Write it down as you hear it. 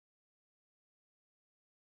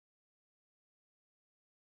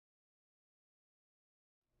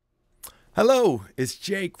Hello, it's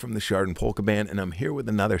Jake from the Chardon Polka Band, and I'm here with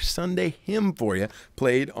another Sunday hymn for you,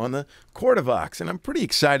 played on the Cordovox, and I'm pretty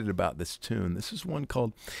excited about this tune. This is one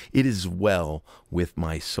called "It Is Well With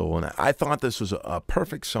My Soul," and I thought this was a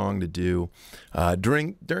perfect song to do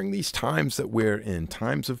during these times that we're in,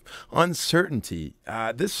 times of uncertainty.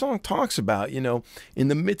 This song talks about, in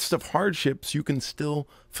the midst of hardships, you can still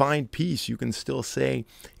find peace. You can still say,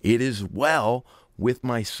 "It is well with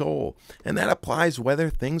my soul." And that applies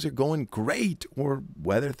whether things are going great or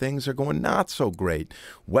whether things are going not so great,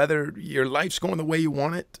 whether your life's going the way you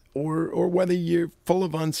want it or whether you're full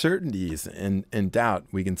of uncertainties and doubt.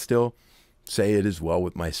 We can still say it is well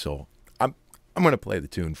with my soul. I'm going to play the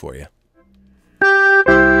tune for you.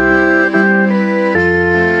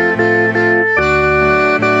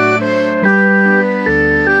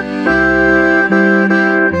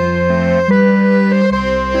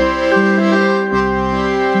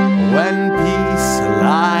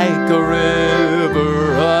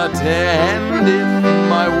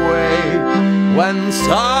 When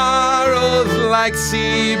sorrows like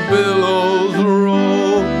sea billows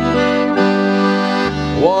roll,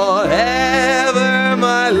 whatever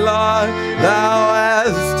my lot, thou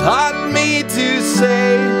hast taught me to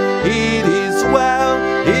say, it is well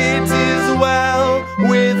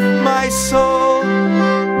with my soul.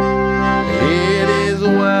 It is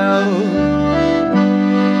well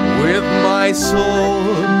with my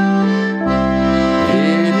soul.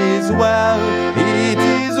 It is well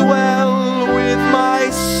with my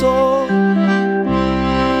soul.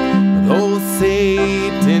 Though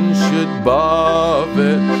Satan should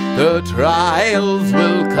buffet, the trials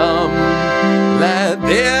will come. Let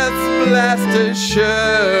this blessed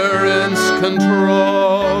assurance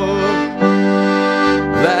control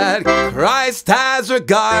that Christ has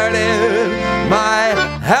regarded my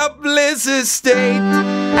helpless estate,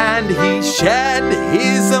 and he shed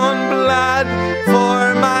his own blood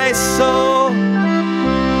for my soul.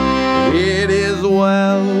 It is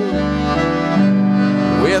well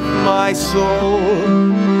with my soul.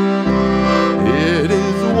 It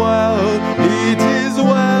is well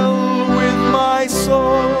with my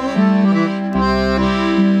soul.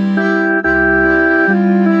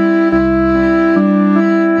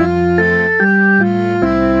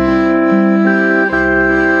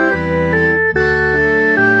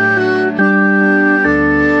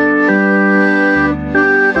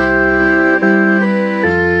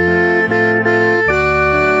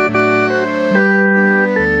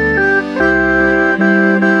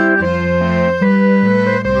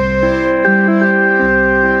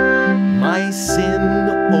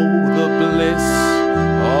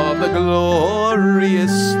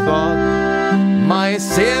 Glorious thought, my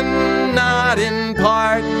sin not in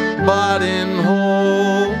part but in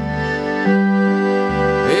whole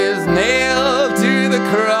is nailed to the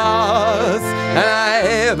cross, and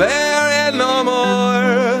I bear it no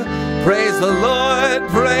more. Praise the Lord,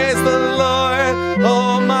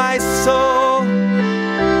 oh my soul.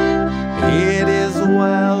 It is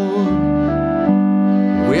well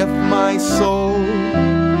with my soul.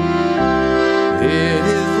 It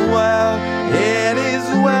is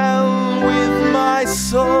well with my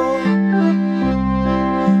soul.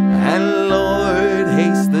 And Lord,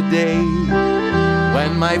 haste the day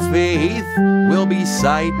when my faith will be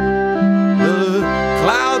sight, the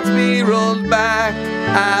clouds be rolled back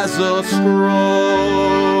as a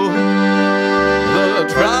scroll, the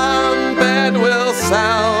trumpet will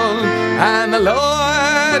sound and the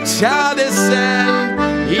Lord shall descend.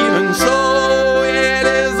 Even so, it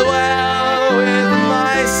is well with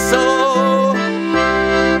my soul.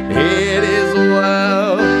 It is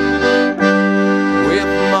well with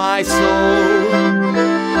my soul.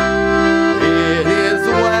 It is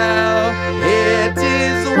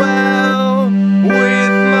well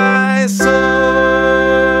with my soul.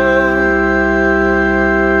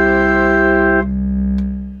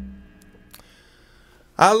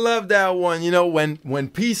 I love that one. When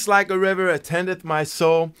peace like a river attendeth my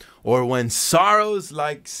soul, or when sorrows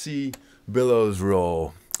like sea billows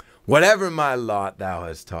roll. Whatever my lot, thou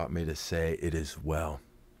hast taught me to say, it is well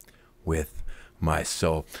with my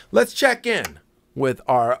soul. Let's check in with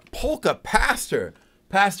our polka pastor,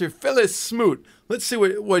 Pastor Phyllis Smoot. Let's see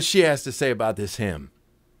what she has to say about this hymn.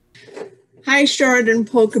 Hi, Chardon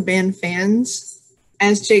Polka Band fans.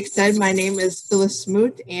 As Jake said, my name is Phyllis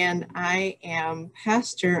Smoot, and I am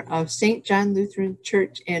pastor of St. John Lutheran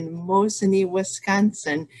Church in Mosinee,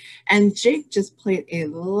 Wisconsin. And Jake just played a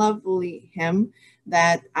lovely hymn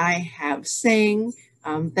that I have sang,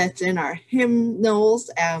 that's in our hymnals.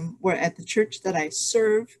 We're at the church that I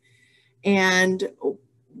serve. And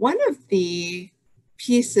one of the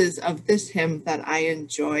pieces of this hymn that I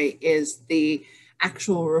enjoy is the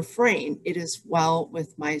actual refrain, "It is well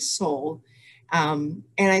with my soul." And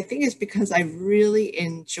I think it's because I really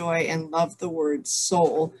enjoy and love the word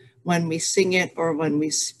soul when we sing it or when we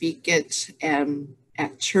speak it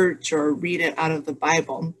at church or read it out of the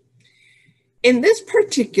Bible. In this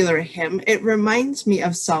particular hymn, it reminds me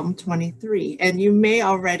of Psalm 23, and you may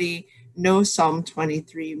already know Psalm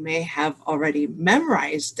 23, you may have already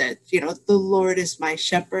memorized it. You know, the Lord is my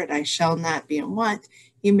shepherd, I shall not be in want.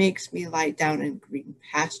 He makes me lie down in green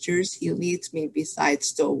pastures. He leads me beside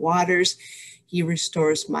still waters. He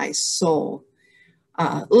restores my soul.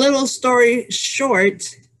 Little story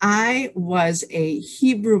short, I was a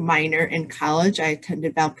Hebrew minor in college. I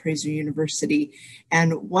attended Valparaiso University,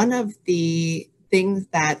 and one of the things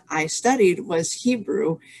that I studied was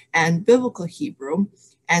Hebrew and biblical Hebrew,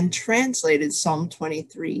 and translated Psalm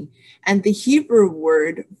 23. And the Hebrew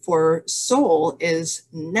word for soul is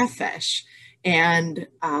nephesh. And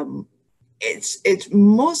it's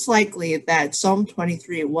most likely that Psalm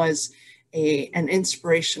 23 was an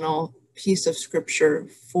inspirational piece of scripture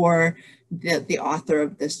for the author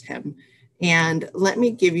of this hymn. And let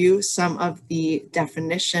me give you some of the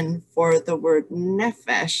definition for the word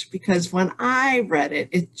nephesh, because when I read it,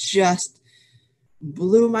 it just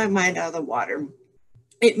blew my mind out of the water.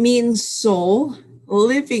 It means soul,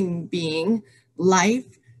 living being, life,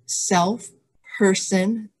 self,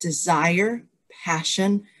 person, desire,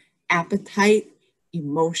 passion, appetite,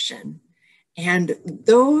 emotion. And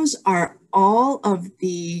those are all of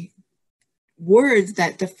the words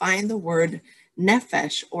that define the word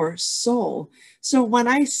nephesh or soul. So when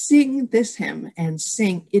I sing this hymn and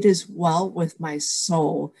sing, "It is well with my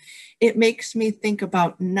soul," it makes me think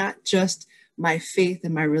about not just my faith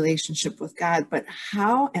and my relationship with God, but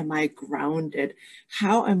how am I grounded?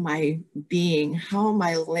 How am I being? How am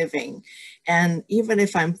I living? And even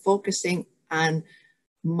if I'm focusing on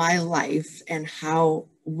my life and how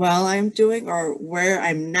well I'm doing or where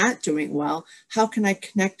I'm not doing well, how can I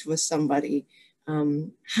connect with somebody?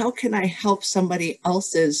 How can I help somebody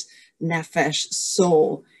else's nephesh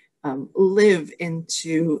soul live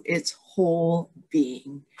into its whole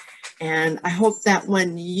being? And I hope that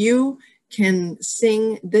when you can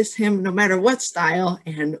sing this hymn, no matter what style,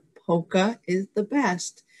 and polka is the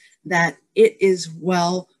best, that it is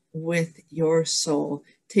well with your soul.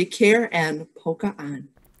 Take care and polka on.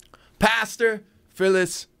 Pastor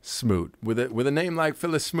Phyllis Smoot. With a name like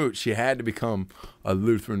Phyllis Smoot, she had to become a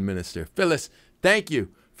Lutheran minister. Phyllis, thank you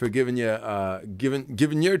for giving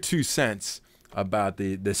your 2 cents about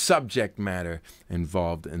the subject matter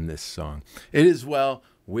involved in this song. It is well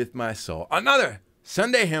with my soul. Another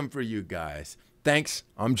Sunday hymn for you guys. Thanks.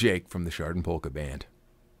 I'm Jake from the Chardon Polka Band.